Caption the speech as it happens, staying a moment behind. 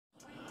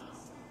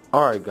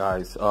Alright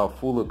guys,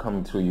 Fula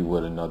coming to you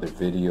with another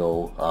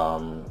video.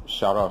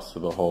 Shout outs to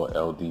the whole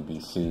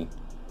LDBC.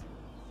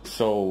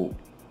 So,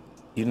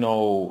 you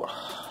know,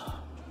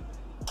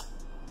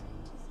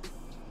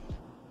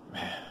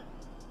 man,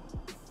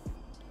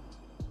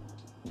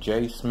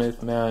 Jay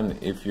Smith, man,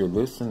 if you're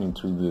listening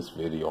to this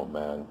video,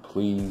 man,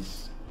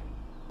 please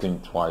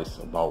think twice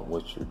about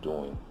what you're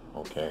doing,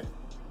 okay?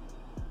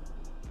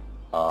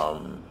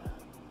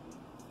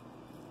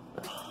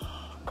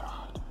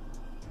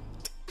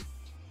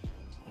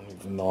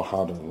 Know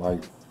how to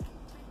like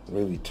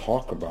really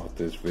talk about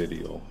this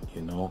video,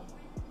 you know,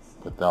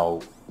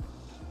 without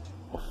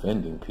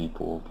offending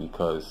people,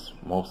 because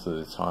most of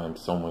the time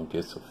someone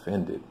gets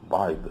offended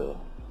by the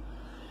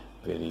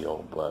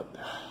video, but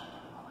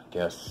I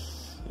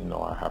guess, you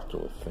know, I have to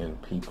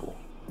offend people.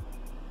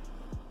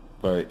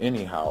 But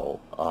anyhow,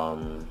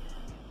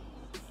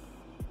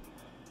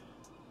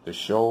 the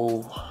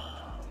show,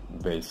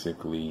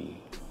 basically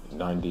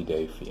 90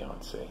 Day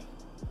Fiance.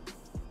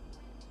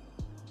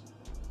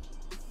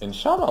 And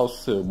shout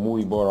outs to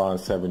Muy Boran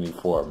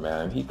 74,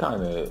 man. He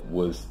kind of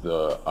was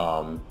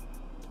the,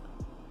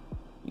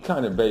 he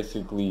kind of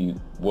basically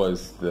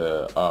was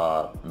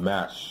the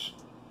match,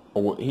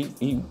 or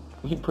he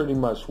pretty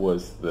much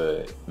was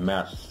the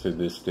match to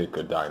this stick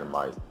of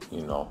dynamite,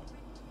 you know,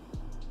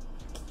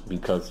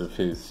 because of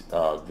his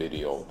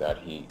video that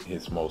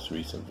his most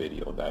recent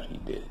video that he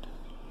did.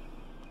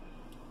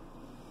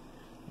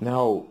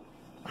 Now,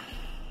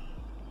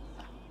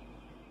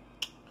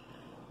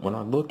 when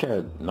I look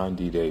at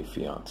 90 Day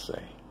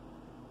Fiance,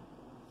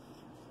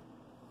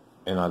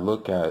 and I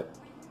look at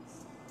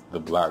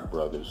the black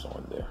brothers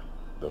on there,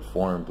 the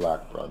foreign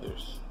black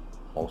brothers,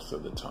 most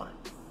of the time,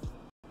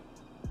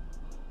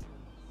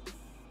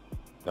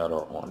 that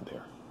are on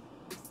there,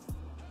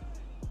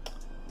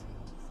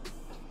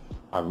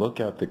 I look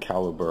at the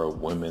caliber of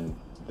women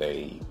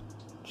they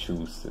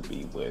choose to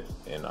be with,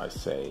 and I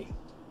say,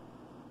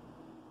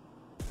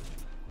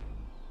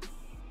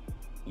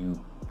 you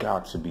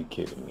got to be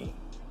kidding me.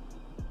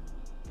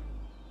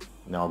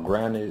 Now,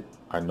 granted,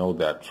 I know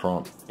that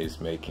Trump is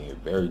making it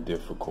very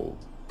difficult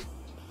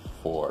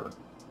for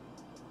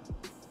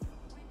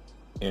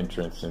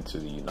entrance into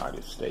the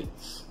United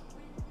States.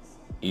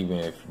 Even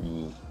if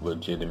you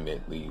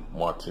legitimately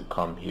want to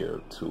come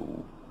here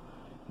to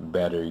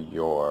better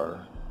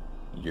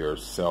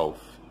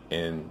yourself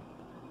in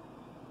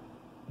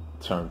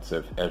terms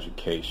of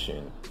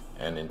education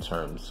and in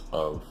terms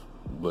of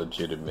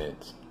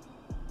legitimate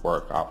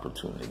work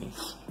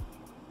opportunities.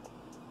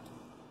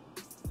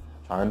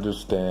 I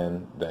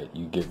understand that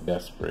you get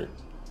desperate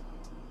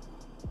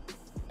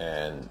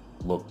and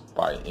look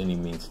by any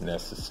means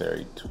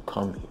necessary to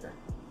come here.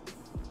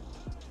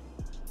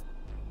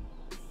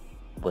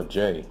 But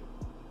Jay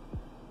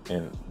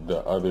and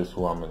the others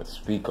who I'm going to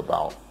speak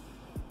about,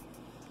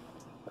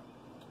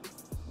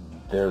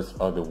 there's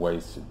other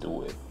ways to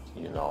do it,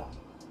 you know.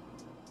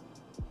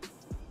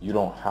 You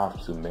don't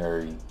have to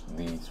marry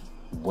these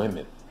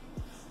women.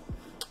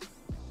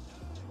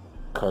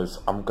 Because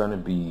I'm going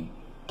to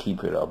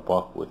keep it a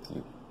buck with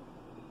you.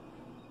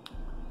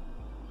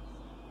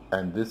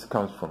 And this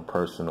comes from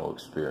personal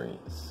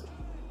experience.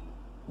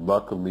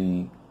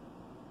 Luckily,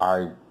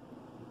 I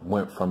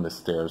went from the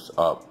stairs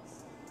up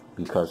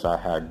because I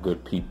had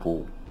good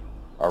people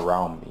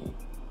around me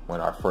when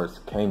I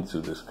first came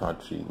to this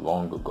country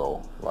long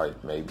ago.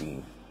 Like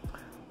maybe,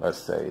 let's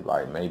say,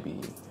 like maybe,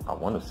 I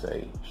want to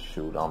say,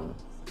 shoot, I'm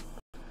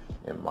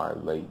in my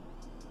late,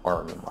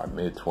 or in my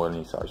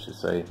mid-20s, I should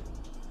say.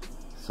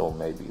 So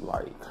maybe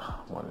like, I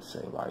want to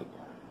say like,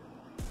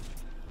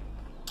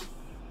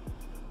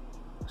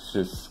 let's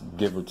just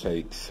give or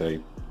take, say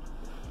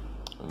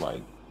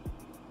like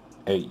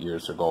 8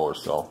 years ago or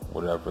so,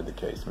 whatever the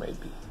case may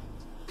be.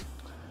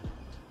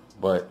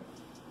 But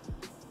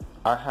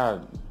I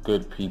had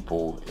good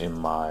people in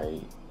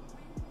my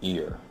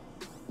ear,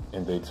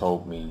 and they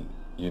told me,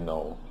 you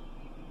know,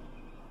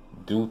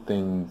 do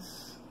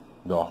things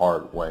the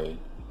hard way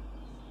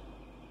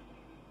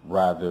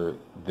rather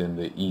than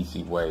the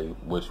easy way,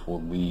 which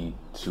will lead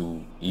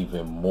to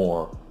even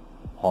more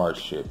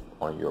hardship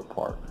on your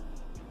part.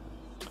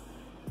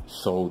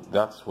 So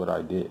that's what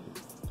I did,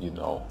 you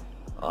know.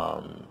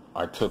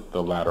 I took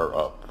the ladder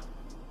up,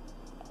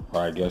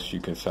 or I guess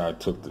you can say I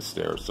took the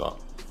stairs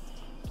up.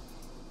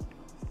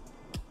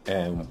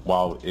 And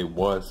while it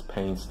was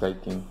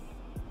painstaking,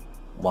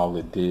 while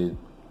it did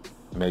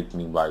make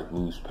me like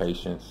lose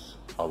patience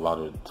a lot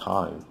of the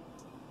time,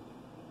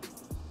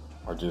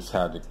 I just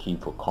had to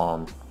keep a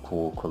calm,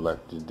 cool,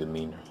 collected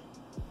demeanor.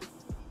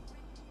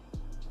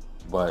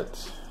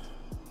 But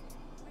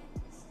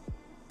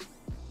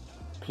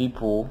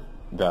people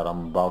that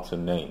I'm about to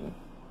name,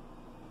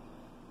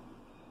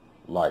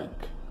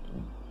 like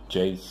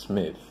Jay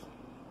Smith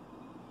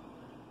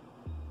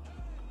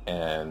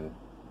and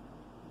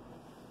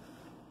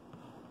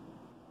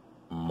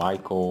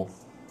Michael,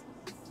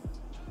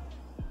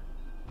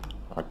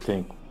 I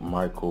think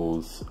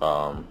Michael's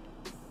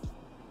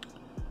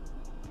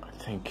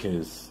I think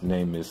his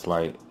name is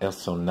like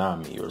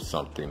Esonami or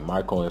something,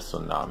 Michael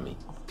Esonami.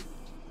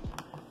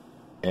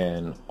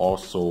 and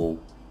also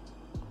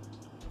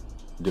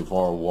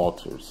DeVar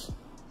Walters.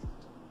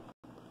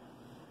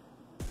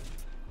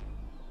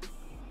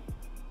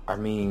 I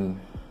mean,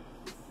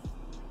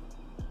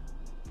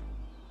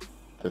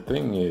 the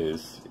thing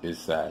is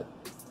that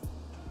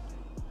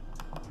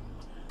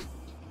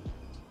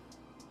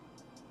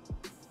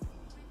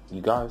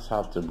you guys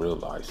have to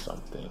realize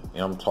something.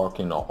 And I'm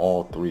talking to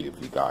all three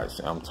of you guys.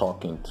 And I'm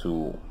talking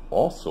to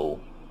also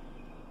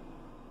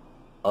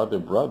other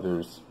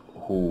brothers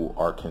who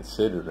are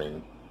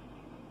considering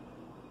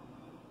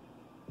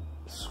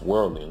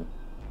swirling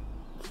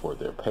for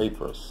their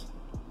papers.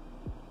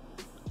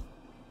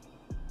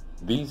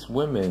 These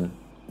women,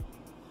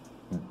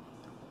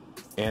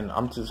 and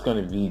I'm just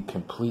going to be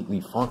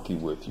completely funky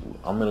with you.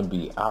 I'm going to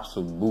be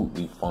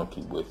absolutely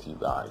funky with you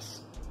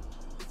guys.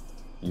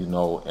 You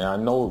know, and I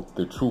know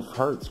the truth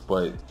hurts,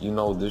 but, you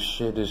know, this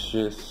shit is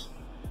just,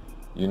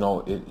 you know,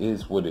 it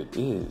is what it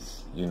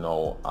is. You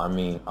know, I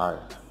mean, I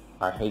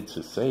hate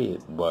to say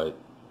it, but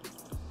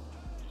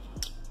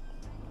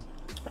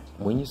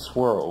when you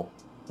swirl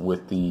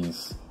with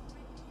these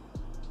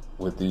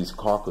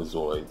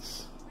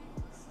Caucasoids,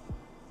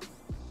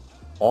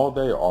 all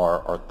they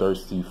are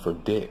thirsty for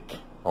dick,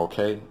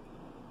 okay?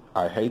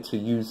 I hate to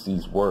use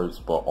these words,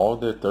 but all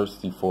they're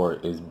thirsty for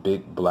is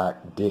big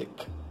black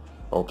dick.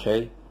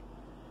 Okay?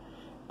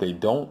 They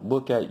don't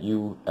look at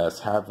you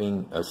as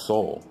having a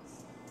soul.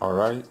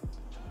 Alright?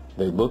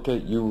 They look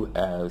at you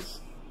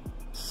as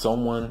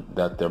someone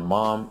that their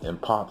mom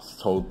and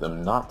pops told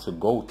them not to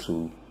go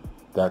to,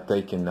 that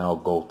they can now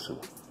go to.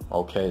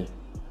 Okay?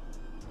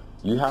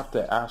 You have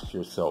to ask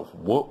yourself,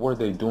 what were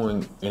they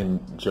doing in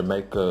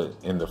Jamaica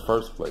in the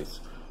first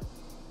place?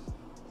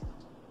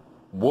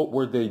 What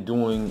were they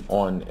doing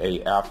on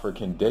a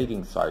African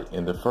dating site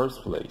in the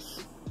first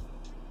place?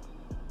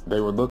 They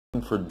were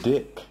looking for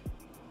dick,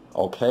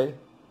 okay?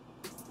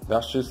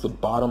 That's just the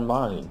bottom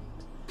line.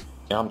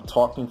 And I'm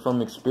talking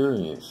from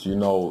experience, you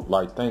know,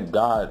 like, thank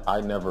God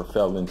I never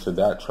fell into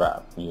that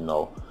trap, you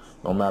know.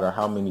 No matter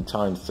how many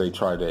times they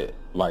try to,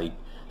 like,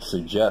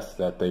 suggest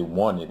that they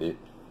wanted it,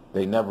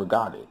 they never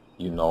got it,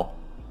 you know.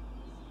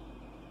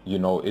 You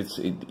know,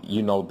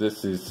 you know,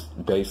 this is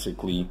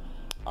basically,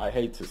 I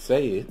hate to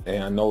say it,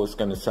 and I know it's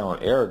going to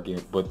sound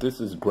arrogant, but this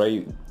is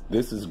grade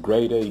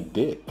A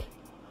dick.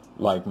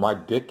 Like, my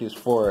dick is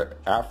for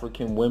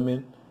African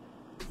women,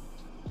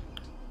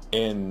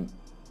 and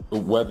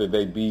whether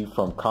they be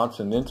from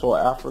continental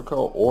Africa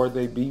or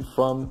they be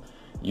from,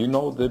 you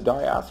know, the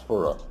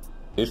diaspora,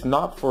 it's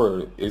not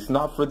for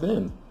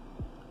them,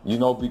 you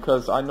know,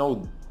 because I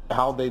know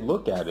how they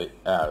look at it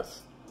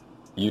as,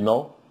 you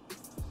know,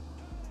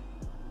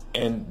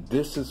 and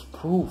this is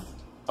proof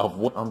of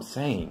what I'm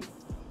saying.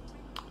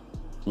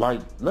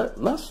 Like,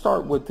 let's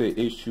start with the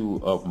issue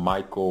of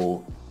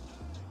Michael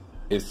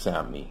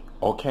Isami,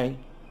 okay?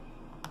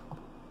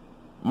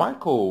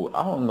 Michael,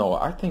 I don't know,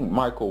 I think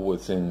Michael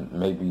was in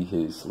maybe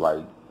his,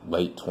 like,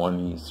 late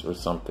 20s or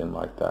something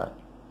like that.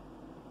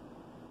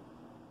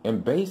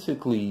 And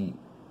basically,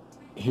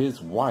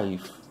 his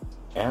wife,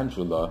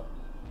 Angela,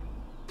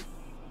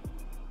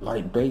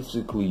 like,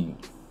 basically,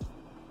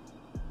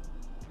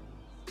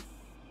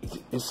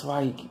 it's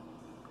like,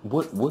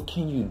 what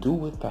can you do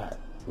with that?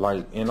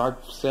 Like, and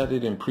I've said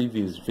it in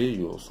previous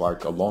videos,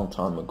 like a long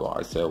time ago.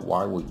 I said,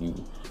 why would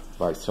you,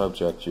 like,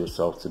 subject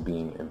yourself to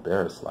being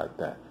embarrassed like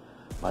that?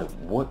 Like,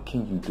 what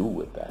can you do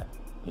with that,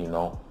 you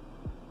know?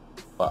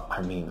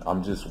 I mean,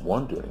 I'm just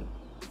wondering.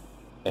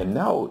 And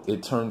now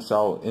it turns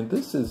out, and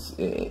this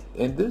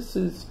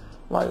is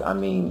like, I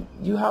mean,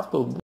 you have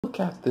to look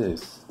at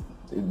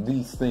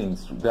these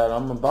things that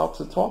I'm about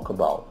to talk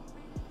about.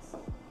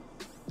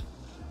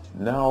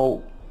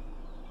 Now,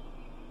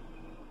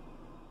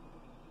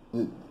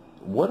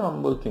 what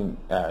I'm looking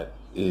at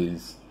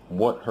is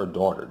what her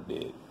daughter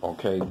did,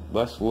 okay?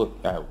 Let's look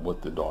at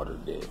what the daughter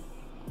did.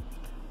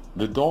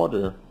 The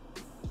daughter,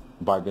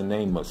 by the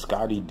name of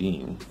Scotty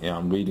Dean, and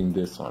I'm reading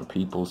this on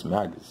People's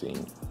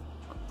Magazine,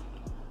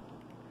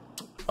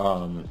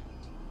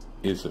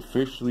 is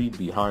officially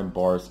behind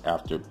bars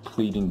after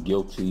pleading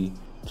guilty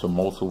to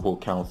multiple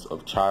counts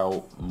of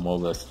child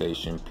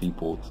molestation,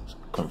 People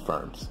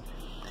confirms.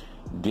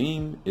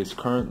 Dean is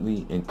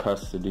currently in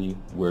custody,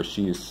 where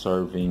she is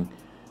serving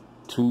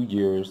 2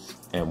 years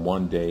and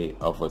 1 day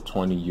of a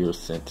 20-year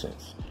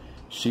sentence.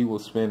 She will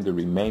spend the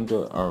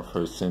remainder of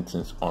her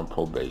sentence on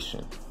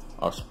probation.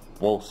 A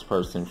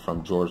spokesperson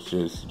from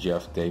Georgia's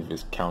Jeff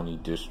Davis County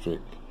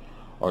District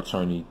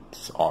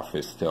Attorney's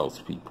Office tells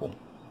People.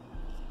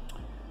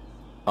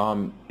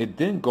 It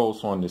then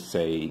goes on to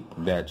say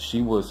that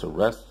she was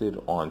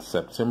arrested on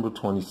September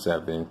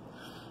 27th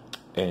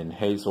in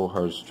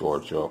Hazelhurst,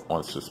 Georgia,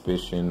 on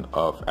suspicion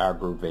of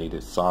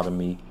aggravated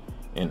sodomy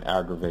and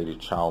aggravated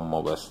child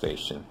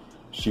molestation.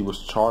 She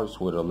was charged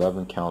with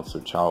 11 counts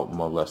of child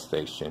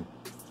molestation,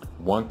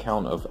 1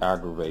 count of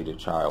aggravated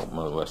child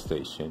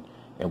molestation,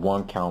 and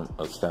 1 count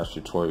of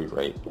statutory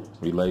rape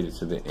related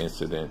to the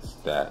incidents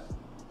that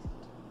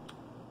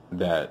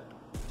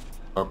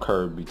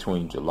occurred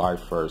between July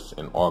 1st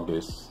and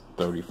August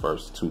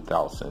 31st,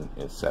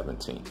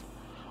 2017,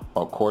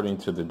 according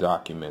to the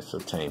documents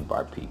obtained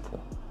by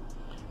People.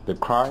 The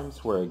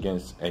crimes were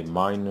against a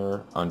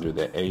minor under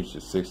the age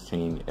of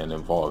 16 and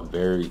involved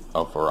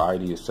a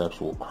variety of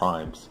sexual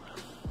crimes,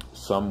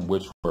 some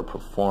which were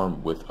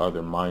performed with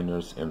other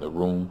minors in the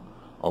room,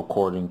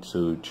 according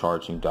to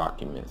charging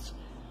documents,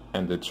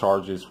 and the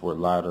charges were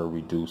later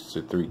reduced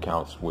to 3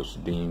 counts,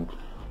 which Dean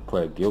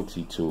pled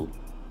guilty to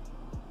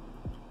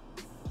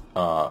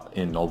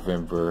in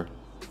November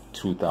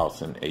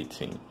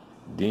 2018.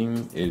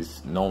 Dean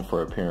is known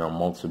for appearing on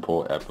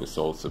multiple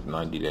episodes of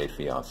 90 Day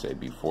Fiancé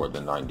before the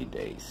 90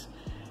 days,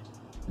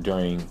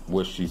 during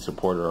which she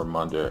supported her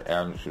mother,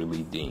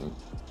 Ashley Dean.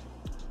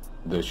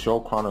 The show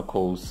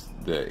chronicles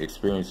the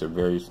experience of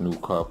various new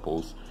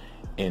couples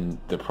in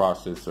the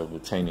process of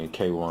obtaining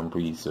K-1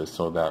 visa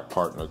so that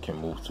partner can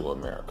move to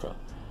America.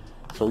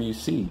 So you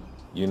see,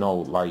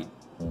 like,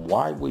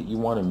 why would you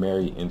want to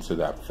marry into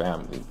that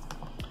family?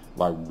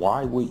 Like,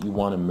 why would you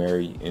want to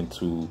marry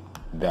into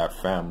that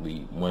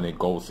family when it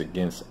goes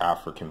against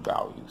African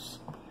values?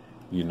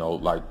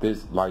 Like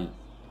this,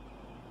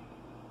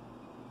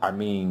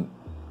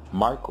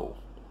 Michael,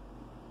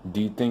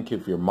 do you think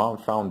if your mom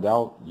found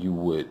out, you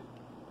were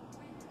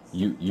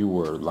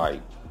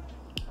like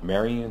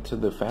marrying into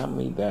the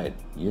family that,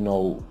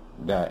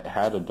 that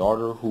had a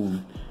daughter who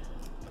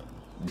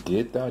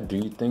did that? Do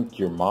you think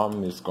your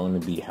mom is going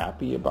to be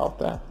happy about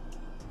that?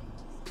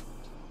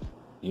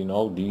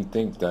 Do you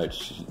think that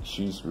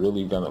she's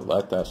really going to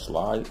let that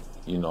slide?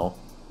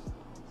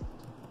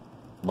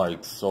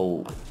 Like,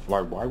 so,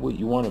 like, why would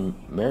you want to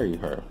marry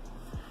her?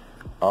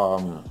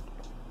 And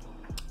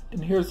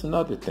here's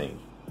another thing.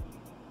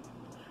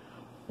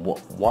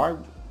 Why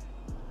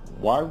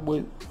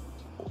would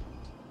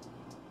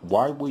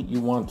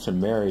you want to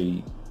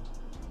marry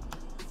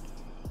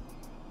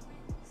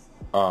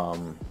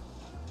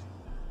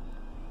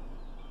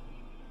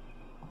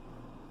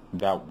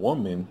that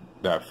woman,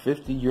 that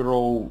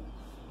 50-year-old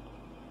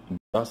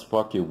dust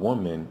bucket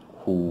woman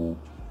who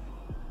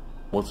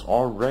was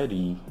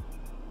already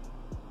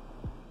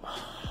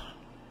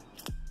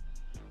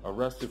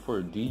arrested for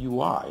a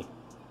DUI?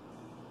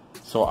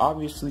 So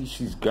obviously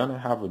she's gonna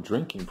have a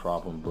drinking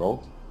problem,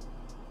 bro.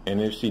 And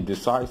if she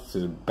decides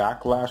to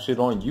backlash it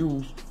on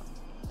you,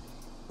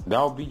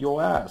 that'll be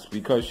your ass,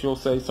 because she'll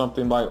say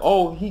something like,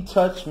 oh, he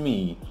touched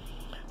me,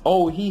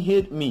 oh, he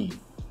hit me,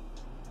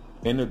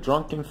 in a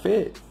drunken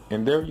fit.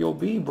 And there you'll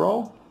be,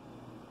 bro,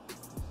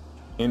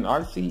 in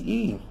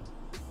ICE.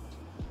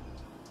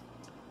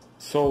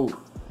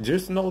 So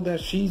just know that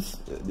she's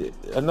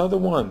another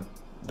one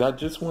that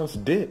just wants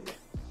dick.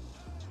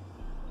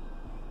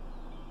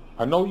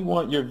 I know you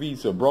want your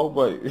visa, bro,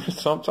 but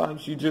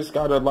sometimes you just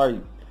gotta,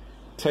 like,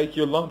 take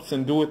your lumps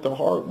and do it the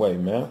hard way,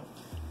 man.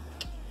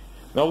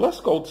 Now let's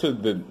go to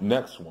the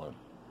next one.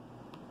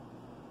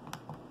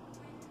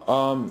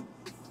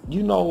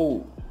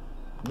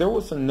 There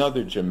was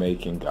another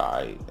Jamaican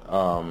guy,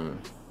 oh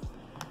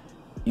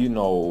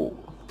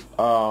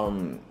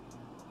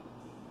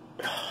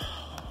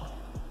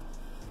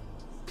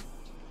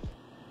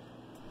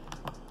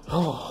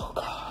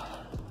God.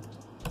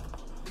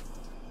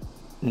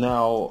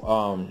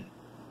 Now,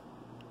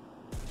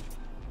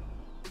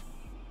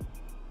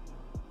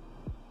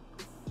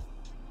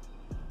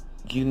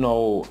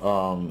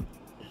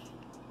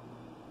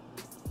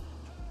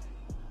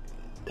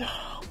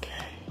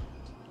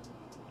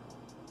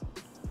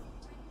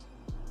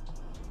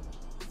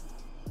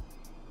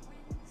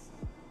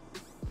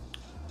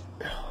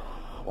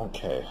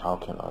 okay, how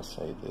can I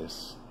say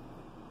this?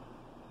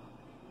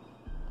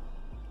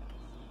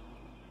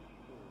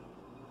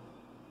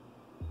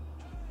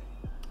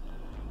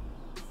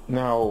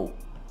 Now,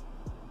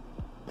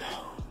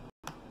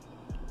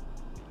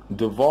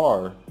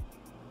 DeVar,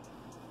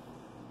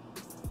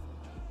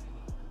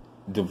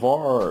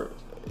 DeVar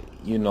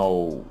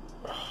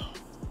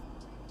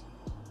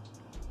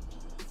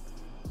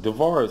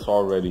is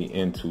already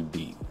in too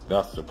deep.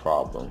 That's the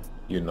problem,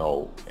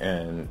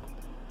 and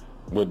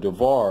with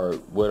DeVar,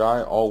 what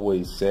I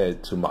always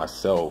said to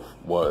myself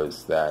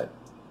was that,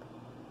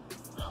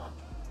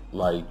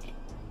 like,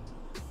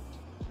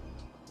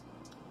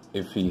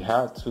 if he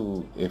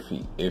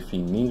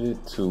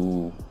needed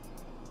to,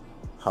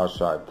 how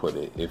should I put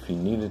it? If he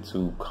needed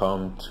to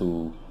come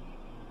to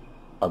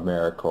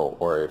America,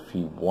 or if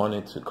he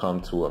wanted to come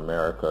to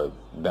America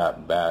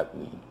that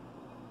badly,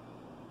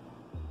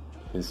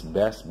 his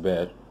best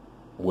bet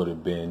would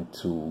have been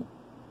to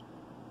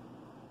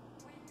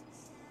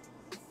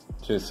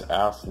just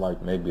ask,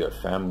 like, maybe a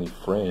family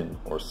friend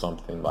or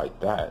something like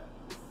that.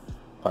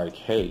 Like,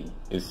 hey,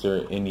 is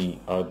there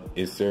any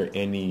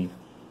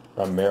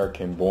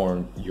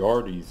American-born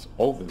Yardies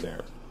over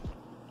there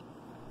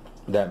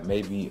that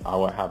maybe I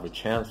would have a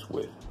chance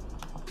with,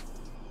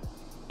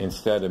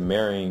 instead of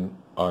marrying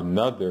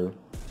another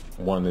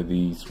one of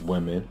these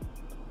women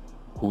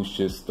who's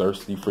just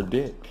thirsty for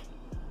dick,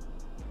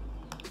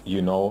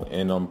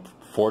 and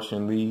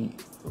unfortunately,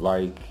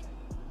 like,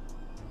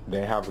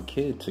 they have a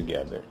kid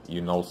together,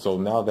 so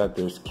now that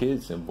there's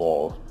kids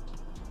involved,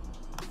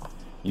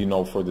 you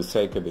know, for the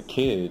sake of the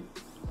kid,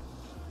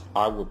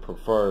 I would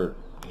prefer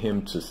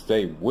him to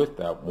stay with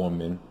that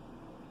woman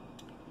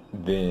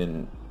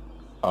than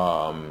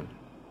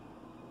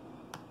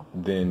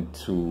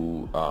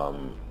to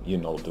you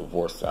know,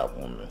 divorce that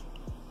woman.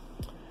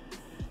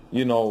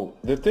 You know,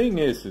 the thing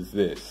is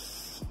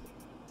this: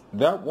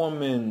 that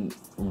woman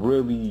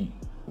really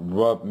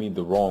rubbed me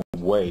the wrong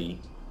way,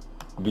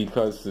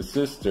 because the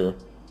sister,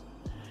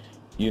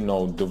 you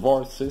know,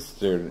 divorced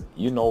sister,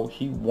 you know,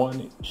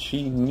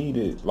 she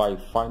needed like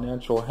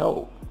financial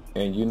help.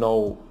 And you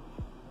know,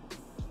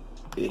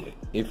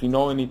 if you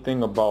know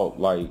anything about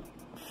like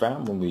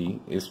family,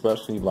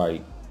 especially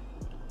like,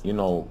 you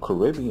know,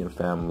 Caribbean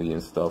family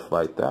and stuff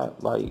like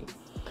that, like,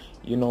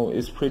 you know,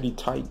 it's pretty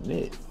tight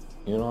knit.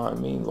 You know what I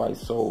mean? Like,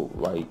 so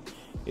like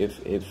if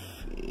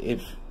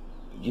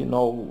you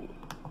know,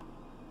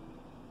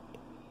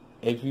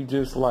 if you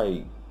just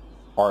like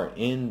are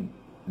in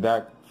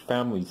that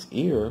family's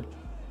ear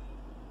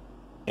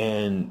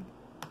and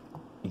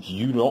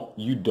you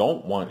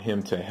don't want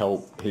him to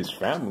help his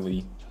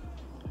family,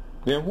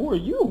 then who are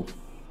you?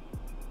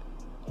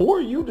 Who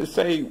are you to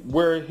say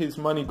where his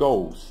money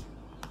goes?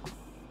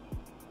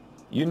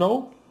 You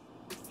know,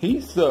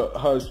 he's the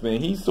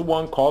husband. He's the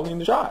one calling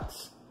the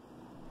shots.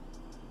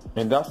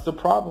 And that's the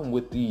problem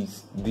with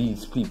these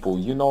people.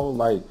 You know,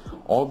 like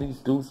all these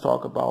dudes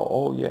talk about,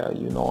 oh yeah,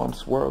 you know, I'm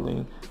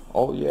swirling.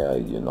 Oh yeah,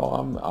 you know,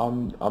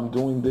 I'm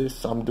doing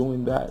this, I'm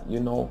doing that, you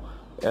know.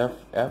 F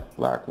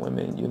black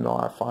women, you know,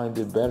 I find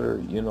it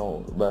better, you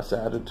know, less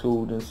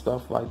attitude and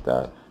stuff like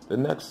that. The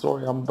next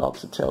story I'm about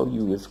to tell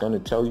you is going to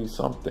tell you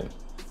something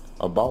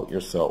about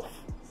yourself.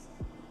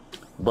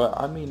 But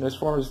I mean, as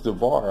far as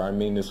DeVar, I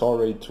mean, it's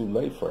already too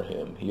late for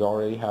him. He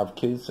already have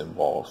kids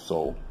involved,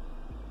 so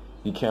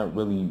he can't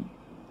really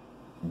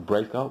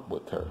break up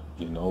with her,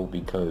 you know,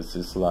 because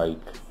it's like,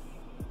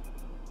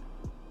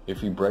 if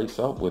he breaks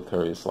up with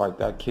her, it's like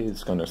that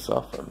kid's gonna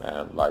suffer,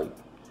 man. Like,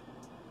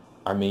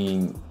 I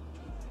mean,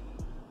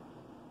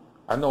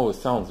 I know it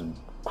sounds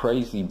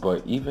crazy,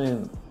 but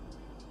even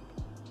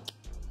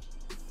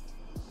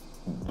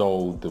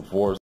though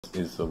divorce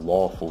is the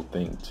lawful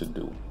thing to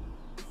do,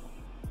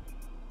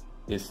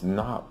 it's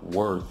not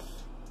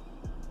worth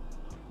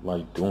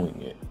like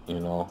doing it, you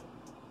know,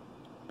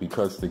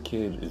 because the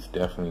kid is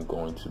definitely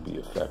going to be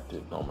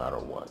affected no matter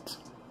what.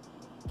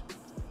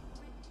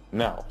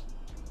 Now,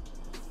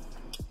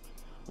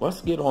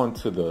 let's get on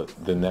to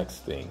the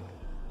next thing.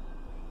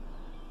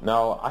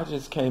 Now, I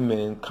just came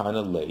in kind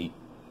of late,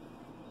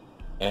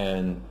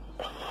 and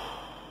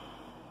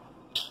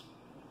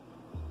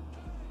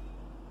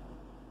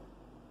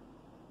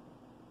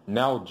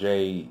now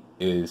Jay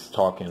is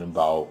talking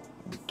about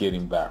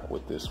getting back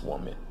with this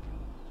woman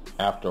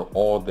after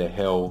all the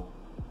hell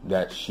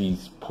that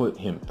she's put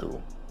him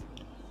through.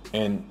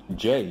 And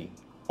Jay,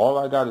 all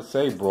I gotta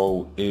say,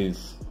 bro,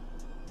 is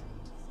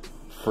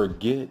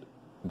forget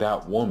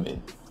that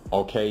woman.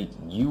 Okay,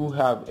 you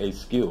have a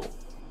skill.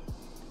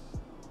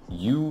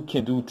 You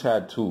can do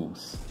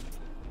tattoos.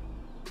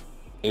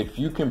 If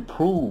you can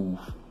prove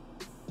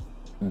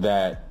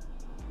that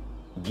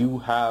you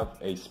have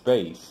a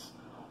space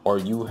or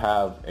you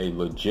have a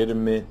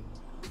legitimate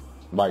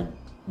like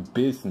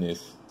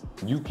business,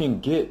 you can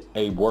get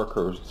a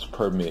worker's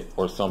permit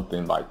or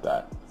something like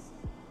that.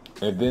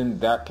 And then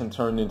that can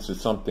turn into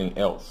something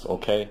else,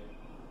 okay?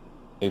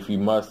 If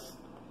you're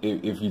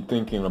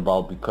thinking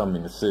about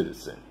becoming a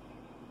citizen.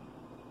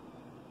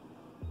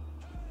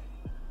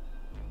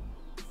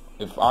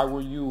 If I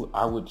were you,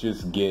 I would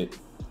just get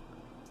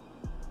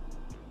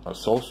a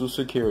social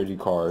security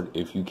card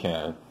if you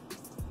can,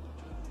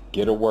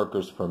 get a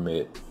worker's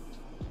permit,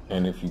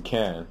 and if you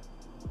can,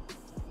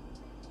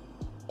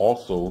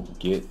 also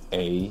get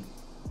a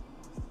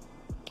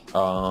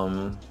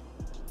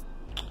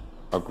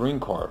green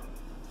card.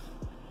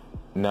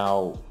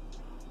 Now,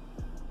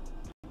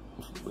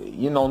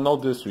 you know, no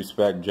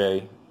disrespect,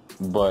 Jay,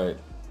 but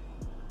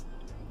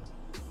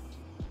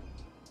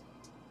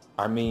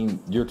I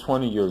mean, you're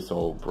 20 years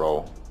old,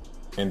 bro,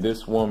 and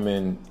this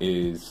woman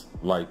is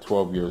like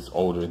 12 years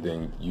older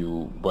than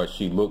you, but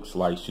she looks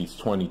like she's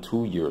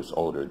 22 years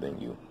older than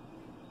you.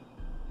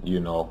 You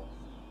know,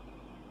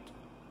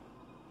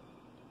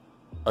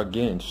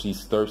 again,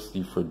 she's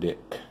thirsty for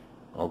dick,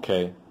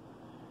 okay?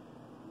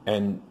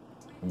 And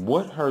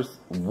what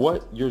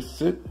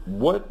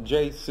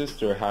Jay's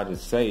sister had to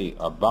say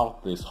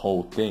about this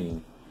whole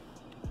thing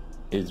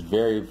is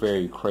very,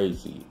 very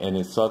crazy. And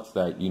it sucks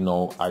that, you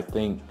know, I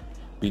think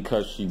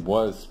because she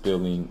was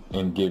spilling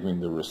and giving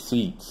the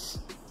receipts,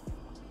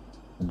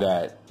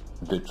 that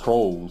the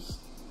trolls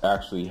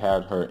actually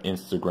had her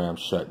Instagram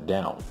shut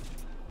down.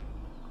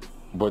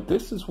 But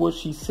this is what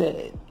she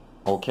said,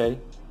 okay?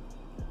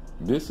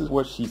 This is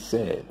what she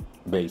said,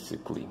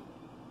 basically.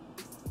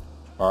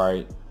 All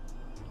right.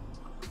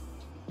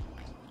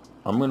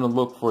 I'm going to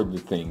look for the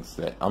things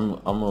that I'm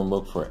going to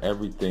look for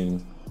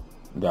everything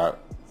that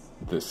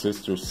the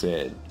sister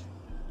said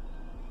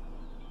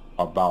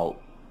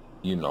about,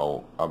 you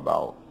know,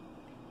 about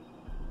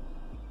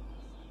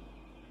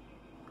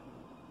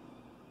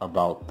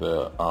about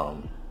the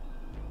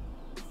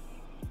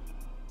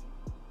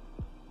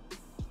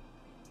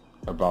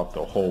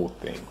whole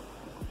thing.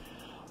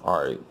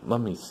 All right,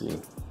 let me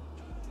see.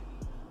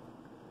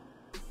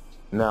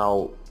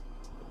 Now,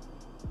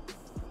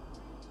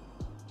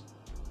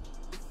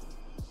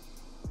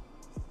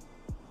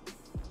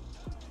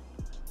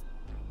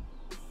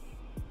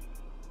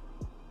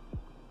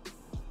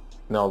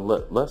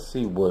 let's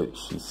see what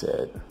she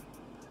said.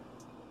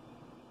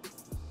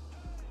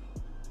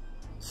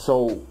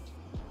 So,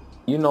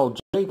 you know,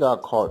 Jay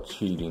got caught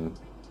cheating,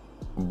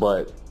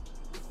 but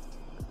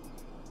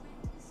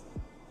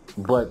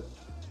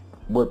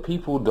what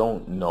people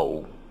don't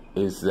know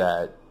is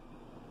that,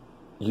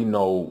 you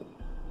know,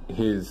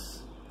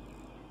 his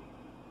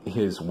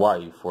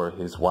wife, or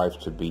his wife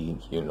to be,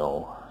 you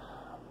know,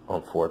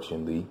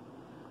 unfortunately,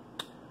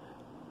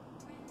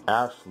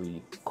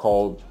 Ashley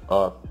called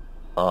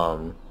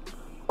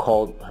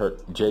her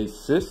Jay's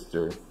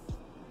sister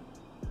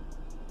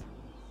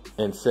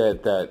and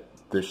said that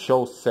the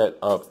show set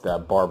up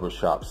that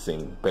barbershop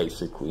scene,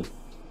 basically.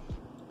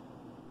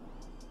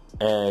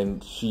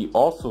 And she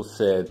also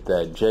said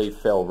that Jay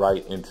fell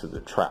right into the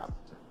trap,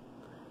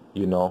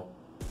 you know.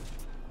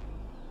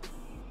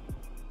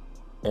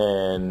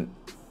 And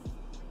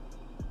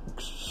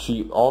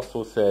she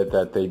also said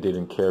that they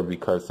didn't care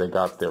because they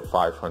got their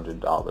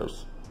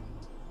 $500.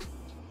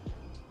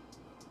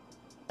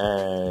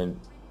 And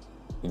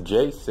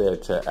Jay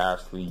said to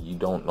Ashley, "You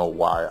don't know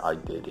why I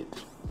did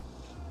it."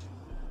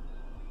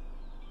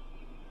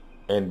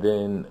 And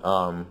then,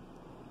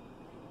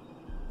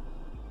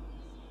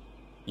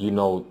 you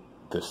know,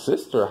 the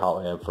sister,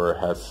 however,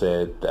 has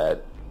said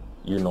that,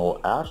 you know,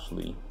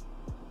 Ashley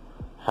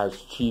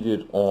has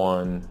cheated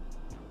on,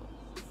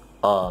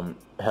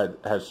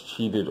 has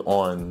cheated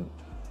on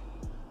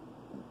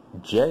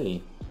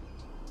Jay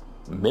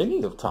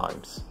many of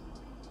times.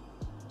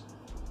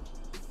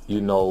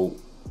 You know,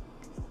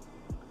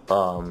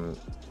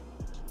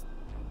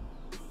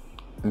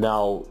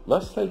 now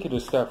let's take it a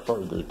step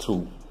further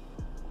too.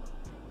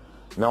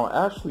 Now,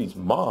 Ashley's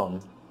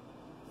mom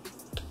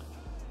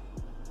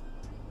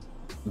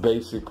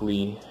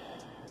basically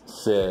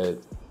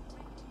said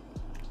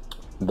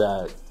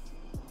that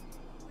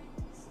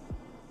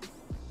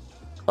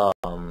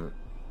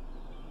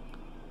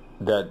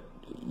that,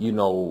 you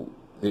know,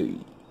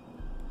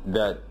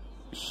 that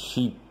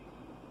she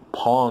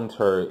pawned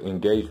her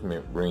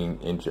engagement ring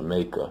in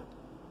Jamaica.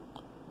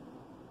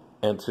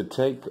 And to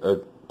take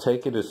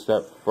it a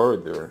step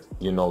further,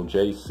 you know,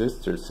 Jay's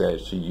sister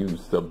said she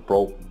used the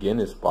broke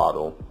Guinness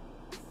bottle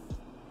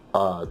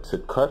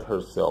to cut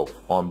herself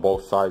on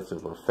both sides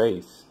of her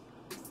face,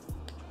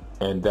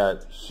 and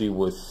that she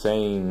was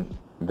saying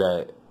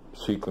that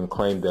she can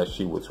claim that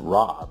she was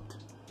robbed,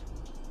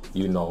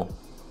 you know.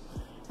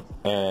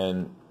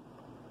 And,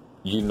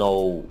 you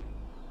know,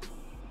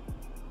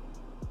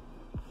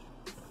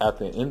 at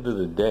the end of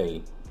the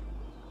day,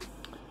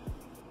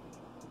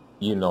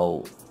 you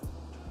know,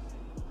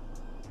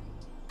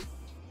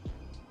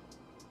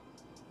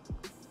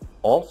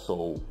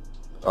 also,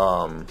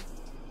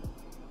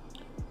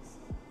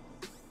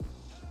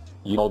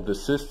 you know, the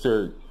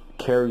sister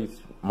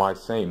carries my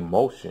same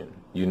motion,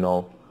 you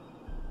know,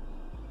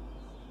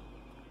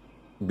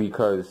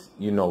 because,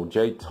 you know,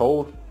 Jay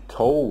told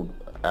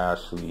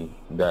Ashley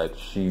that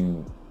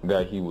he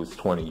was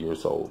 20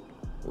 years old,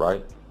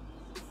 right?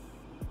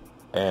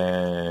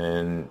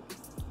 And,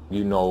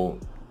 you know,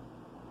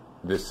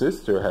 the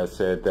sister has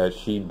said that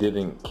she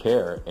didn't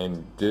care,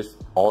 and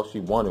all she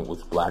wanted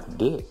was black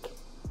dick,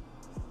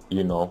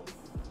 you know.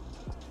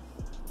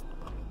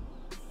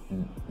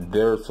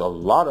 There's a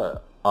lot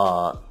of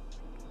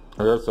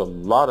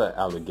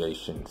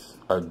allegations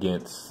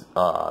against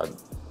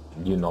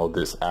you know,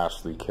 this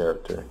Ashley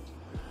character.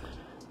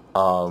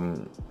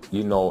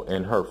 You know,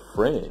 and her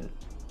friend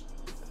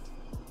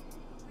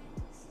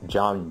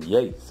John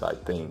Yates, I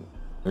think,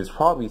 is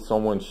probably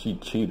someone she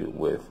cheated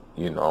with,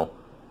 you know.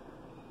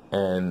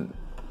 And,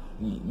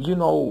 you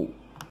know,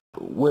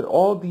 with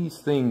all these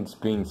things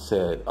being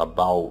said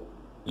about,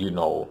 you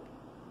know,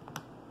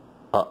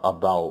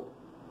 about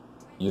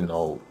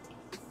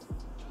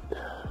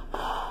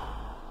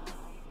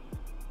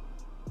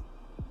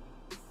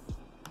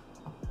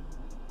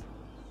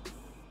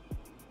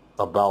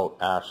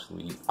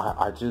Ashley,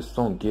 I just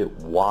don't get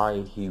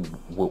why he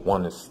would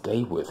want to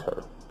stay with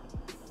her.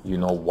 You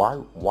know, why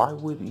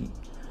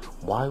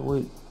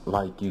would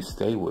like you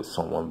stay with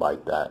someone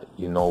like that,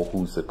 you know,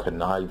 who's a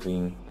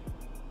conniving,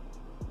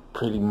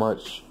 pretty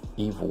much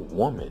evil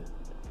woman,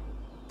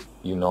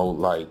 you know,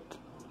 like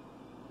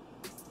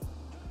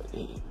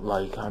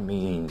I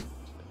mean,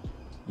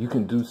 you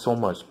can do so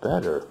much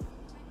better,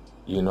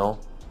 you know.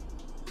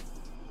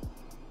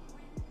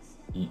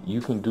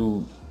 You can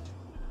do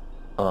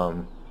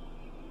and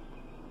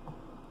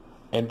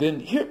then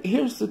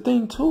here's the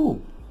thing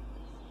too.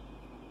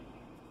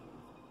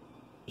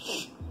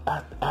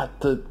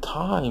 At the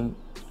time,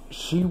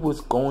 she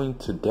was going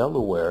to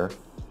Delaware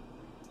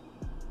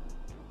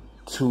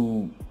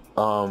to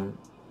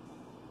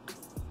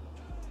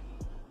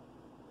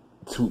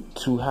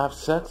to have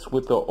sex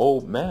with the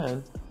old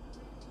man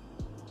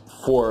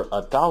for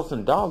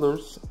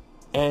 $1,000,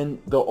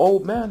 and the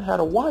old man had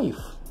a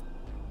wife,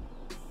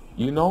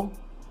 you know.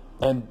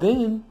 And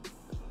then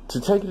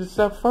to take it a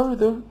step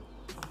further,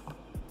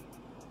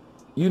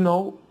 you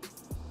know,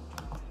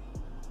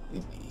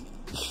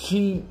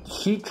 she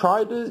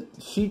tried to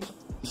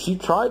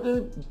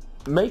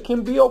make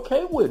him be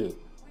okay with it,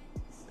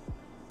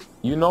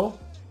 you know.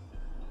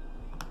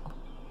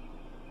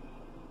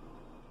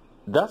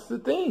 That's the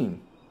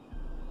thing.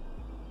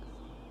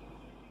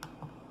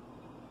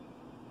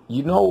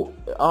 You know,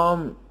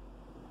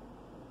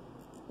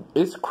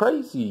 it's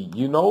crazy,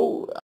 you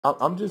know.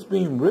 I'm just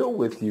being real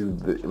with you.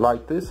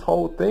 Like, this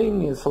whole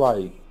thing is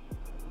like,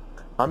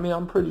 I mean,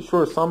 I'm pretty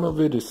sure some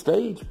of it is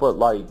staged, but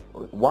like,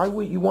 why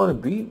would you want to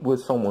be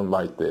with someone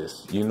like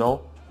this, you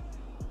know?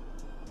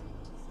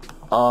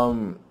 I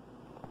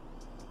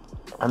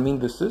mean,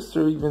 the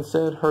sister even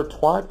said her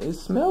twat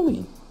is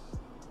smelly,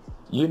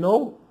 you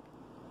know?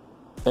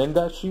 And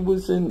that she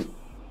was in,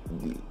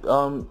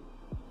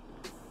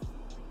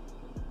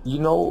 you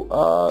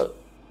know,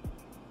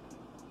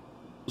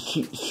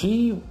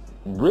 she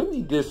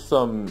really did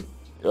some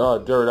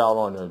dirt out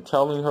on her,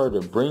 telling her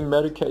to bring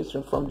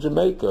medication from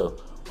Jamaica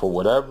for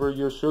whatever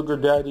your sugar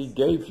daddy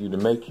gave you to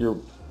make your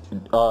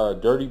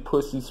dirty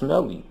pussy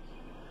smelly.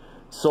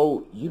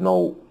 So, you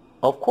know,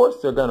 of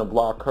course they're gonna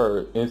block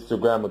her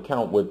Instagram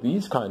account with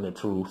these kind of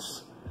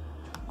truths,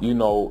 you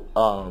know.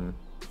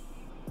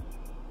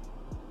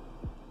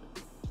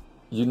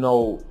 You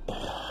know,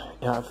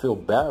 and I feel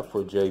bad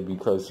for Jay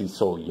because he's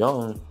so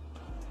young,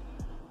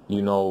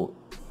 you know.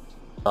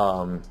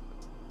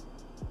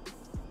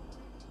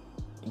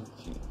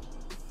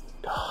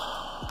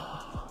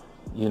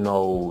 You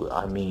know,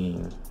 I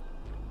mean,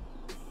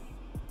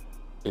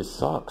 it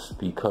sucks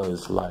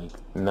because like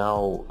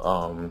now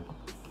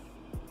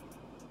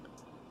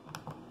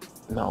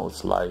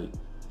it's like,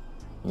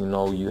 you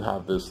know, you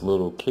have this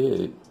little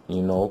kid,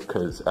 you know,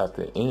 because at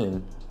the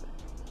end,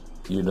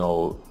 you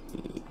know,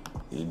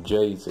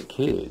 Jay's a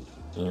kid,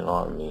 you know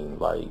what I mean?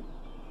 Like,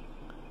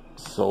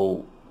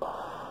 so,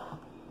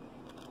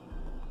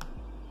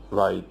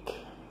 like,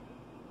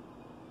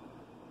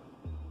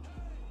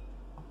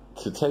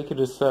 to take it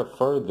a step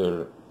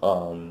further,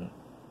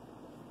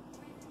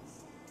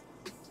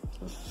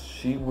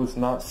 she was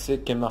not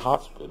sick in the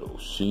hospital.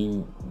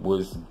 She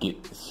was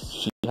getting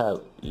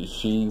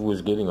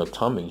a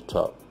tummy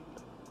tuck.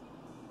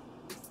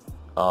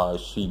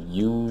 She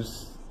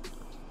used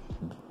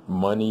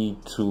money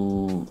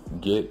to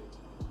get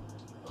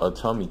a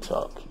tummy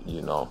tuck,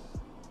 you know.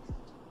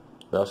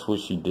 That's what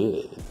she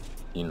did,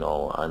 you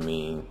know. I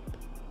mean,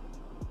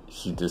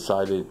 she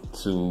decided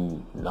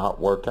to not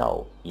work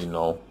out, you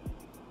know.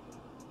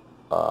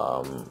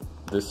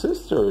 The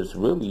sister is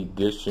really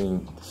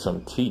dishing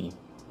some tea,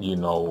 you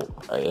know,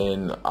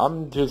 and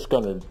I'm just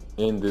gonna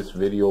end this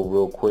video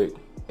real quick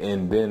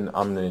and then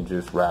I'm gonna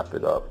just wrap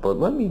it up. But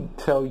let me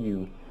tell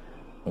you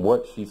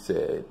what she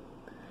said.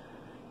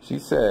 She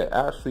said,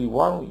 Ashley,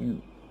 why don't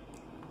you,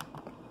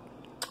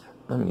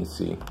 let me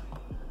see.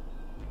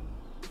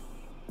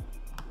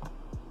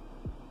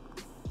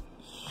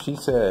 She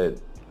said,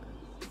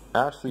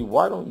 Ashley,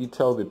 why don't you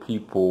tell the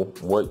people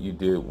what you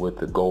did with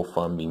the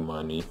GoFundMe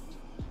money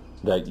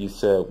that you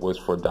said was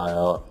for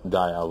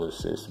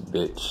dialysis,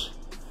 bitch?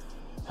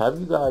 Have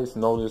you guys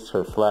noticed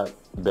her flat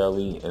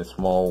belly and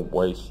small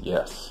waist?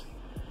 Yes.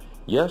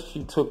 Yes,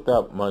 she took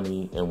that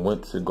money and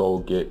went to go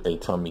get a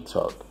tummy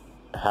tuck.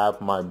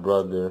 Have my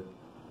brother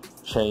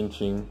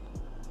changing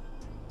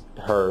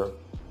her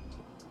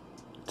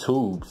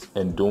tubes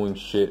and doing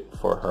shit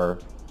for her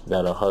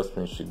that a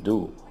husband should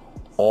do.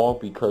 All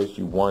because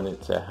you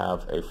wanted to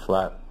have a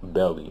flat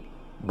belly.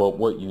 But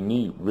what you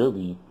need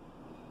really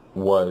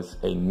was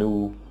a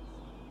new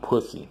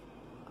pussy.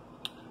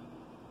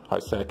 I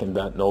second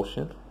that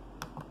notion.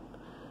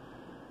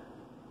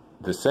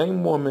 The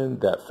same woman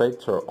that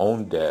faked her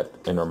own death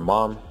and her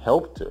mom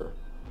helped her,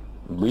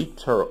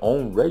 leaked her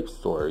own rape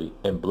story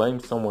and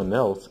blamed someone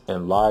else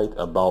and lied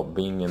about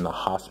being in the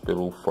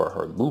hospital for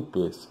her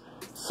lupus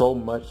so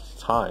much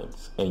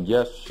times. And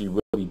yes, she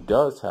really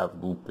does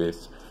have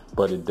lupus,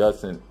 but it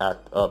doesn't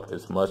act up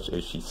as much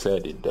as she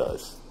said it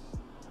does.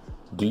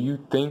 Do you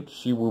think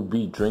she will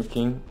be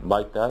drinking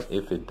like that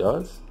if it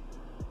does?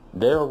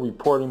 They are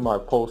reporting my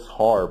posts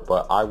hard,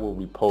 but I will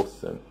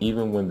repost them.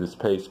 Even when this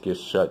page gets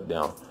shut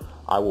down,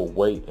 I will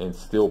wait and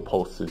still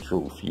post the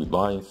truth, you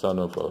lying son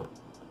of a...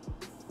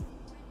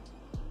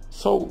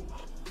 So,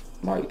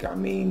 like, I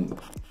mean,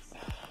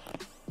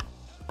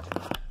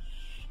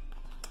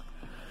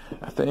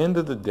 at the end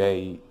of the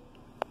day,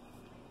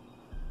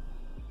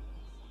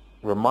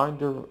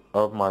 reminder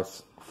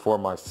of for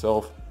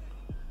myself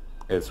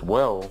as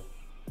well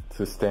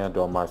to stand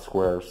on my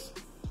squares.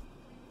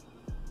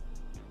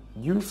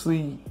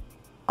 Usually,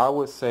 I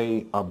would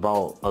say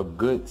about a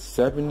good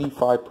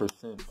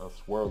 75% of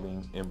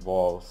swirling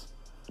involves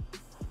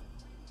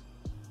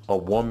a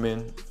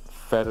woman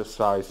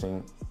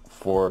fetishizing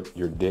for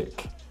your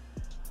dick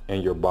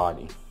and your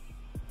body,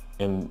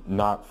 and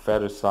not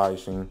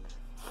fetishizing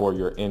for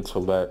your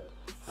intellect,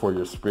 for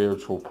your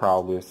spiritual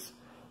prowess,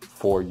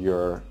 for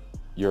your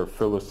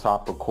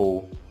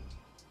philosophical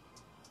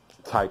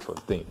type of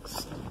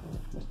things.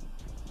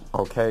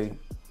 Okay?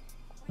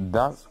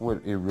 That's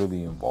what it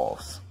really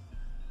involves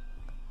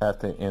at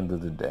the end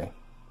of the day.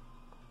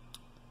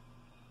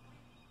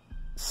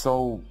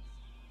 So,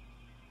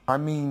 I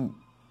mean,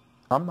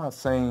 I'm not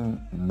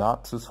saying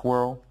not to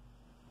swirl,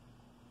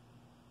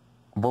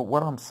 but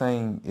what I'm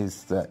saying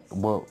is that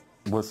what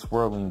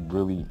swirling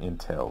really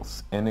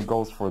entails, and it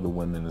goes for the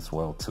women as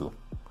well too,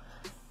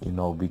 you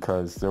know,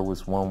 because there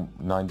was one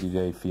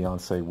 90-day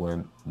fiance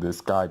when this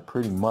guy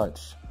pretty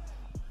much,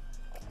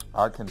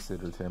 I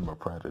considered him a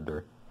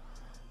predator.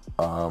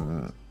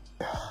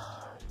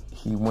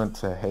 He went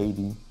to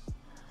Haiti,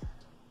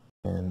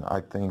 and I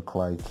think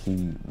like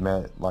he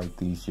met like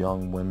these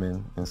young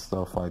women and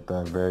stuff like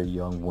that, very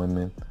young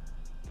women.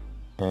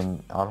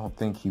 And I don't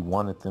think he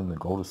wanted them to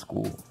go to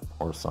school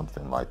or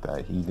something like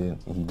that. He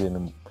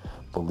didn't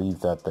believe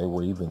that they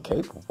were even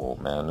capable,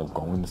 man, of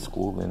going to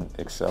school and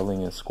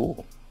excelling in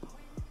school.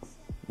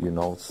 You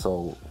know,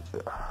 so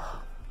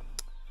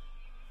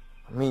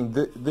I mean,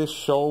 this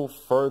show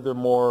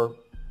furthermore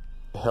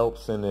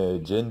helps in the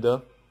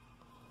agenda,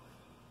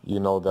 you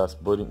know, that's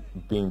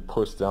being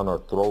pushed down our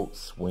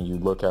throats when you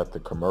look at the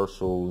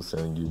commercials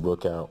and you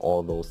look at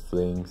all those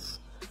things.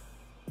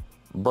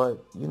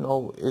 But, you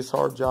know, it's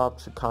our job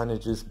to kind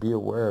of just be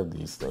aware of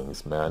these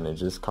things, man, and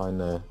just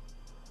kind of,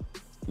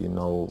 you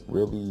know,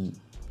 really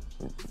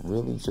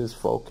just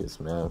focus,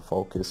 man.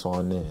 Focus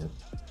on in.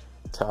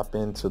 Tap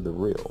into the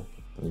real,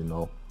 you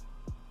know.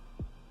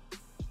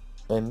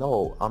 And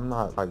no, I'm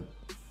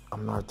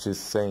not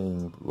just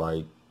saying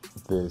like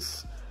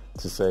this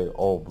to say,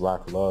 oh,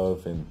 black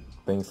love and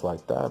things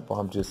like that, but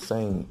I'm just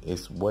saying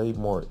it's way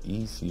more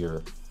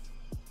easier,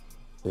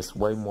 it's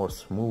way more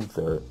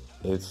smoother,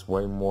 it's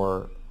way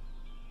more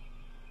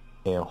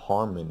in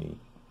harmony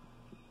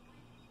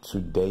to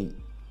date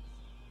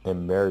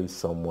and marry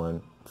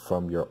someone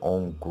from your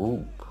own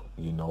group.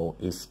 You know,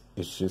 it's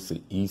just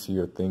an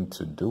easier thing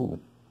to do.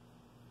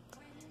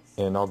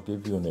 And I'll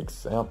give you an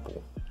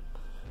example.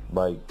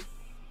 Like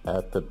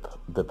at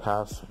the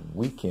past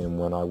weekend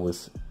when I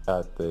was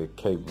at the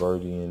Cape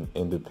Verdean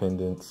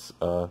Independence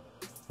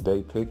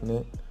Day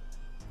picnic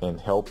and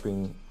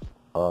helping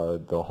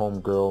the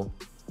homegirl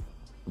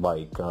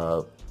like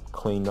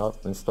clean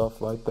up and stuff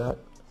like that,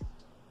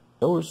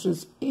 it was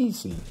just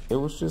easy. It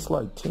was just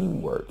like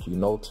teamwork, you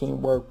know.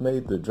 Teamwork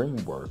made the dream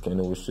work, and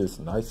it was just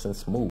nice and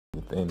smooth.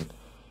 And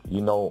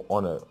you know,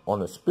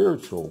 on a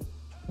spiritual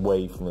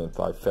wavelength,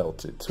 I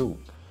felt it too.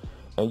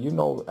 And you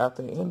know, at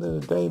the end of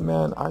the day,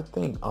 man, I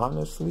think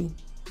honestly,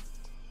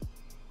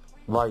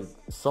 like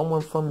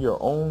someone from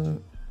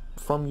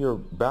your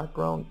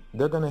background,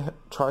 they're gonna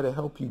try to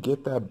help you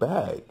get that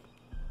bag.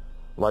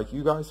 Like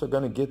you guys are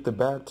gonna get the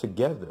bag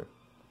together.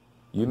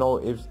 You know,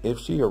 if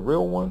she a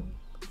real one,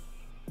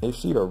 if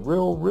she a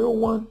real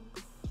one,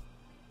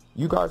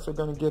 you guys are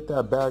gonna get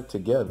that bag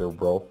together,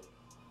 bro.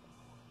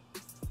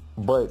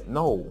 But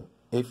no,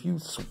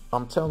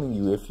 I'm telling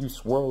you, if you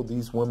swirl,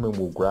 these women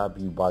will grab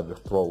you by the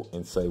throat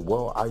and say,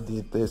 well, I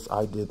did this,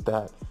 I did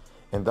that.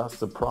 And that's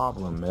the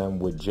problem, man,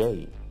 with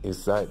Jay,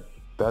 is that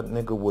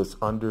nigga was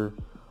under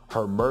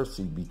her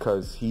mercy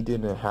because he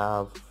didn't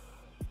have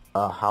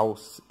a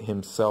house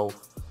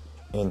himself,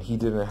 and he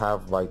didn't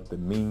have like the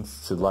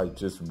means to like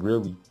just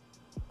really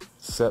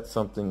set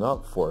something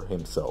up for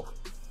himself.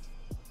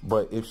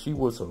 But if she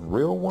was a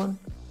real one,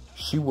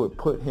 she would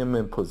put him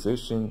in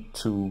position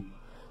to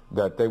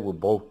that they would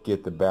both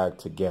get the bag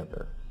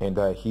together, and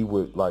that he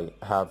would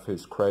like have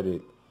his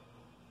credit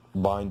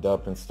lined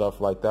up and stuff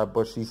like that.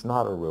 But she's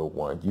not a real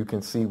one. You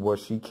can see what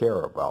she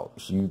care about.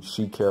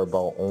 She care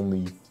about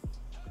only,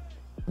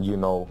 you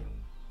know,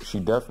 she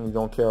definitely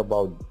don't care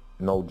about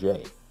no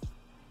Jay.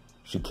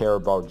 She care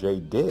about Jay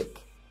Dick,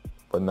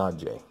 but not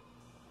Jay.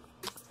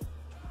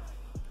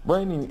 But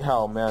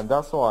anyhow, man,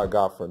 that's all I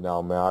got for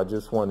now, man. I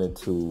just wanted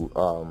to,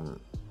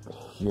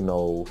 you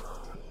know,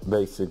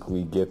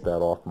 basically get that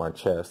off my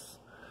chest.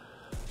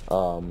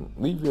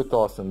 Leave your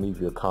thoughts and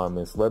leave your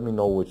comments. Let me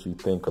know what you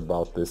think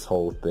about this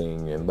whole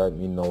thing, and let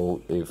me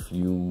know if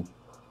you,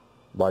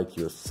 like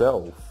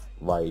yourself,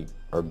 like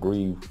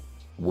agree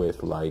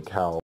with like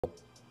how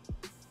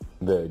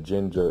the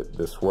agenda,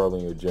 the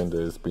swirling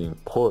agenda is being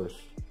pushed,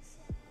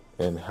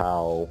 and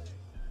how,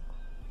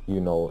 you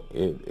know,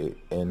 it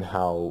and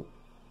how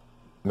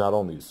not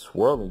only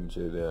swirling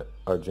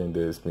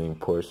agenda is being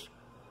pushed,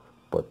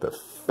 but the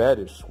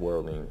fetish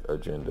swirling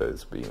agenda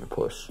is being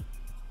pushed.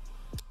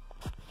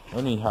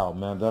 Anyhow,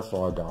 man, that's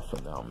all I got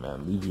for now,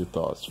 man. Leave your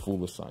thoughts.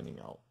 Foolish signing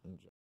out.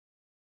 Enjoy.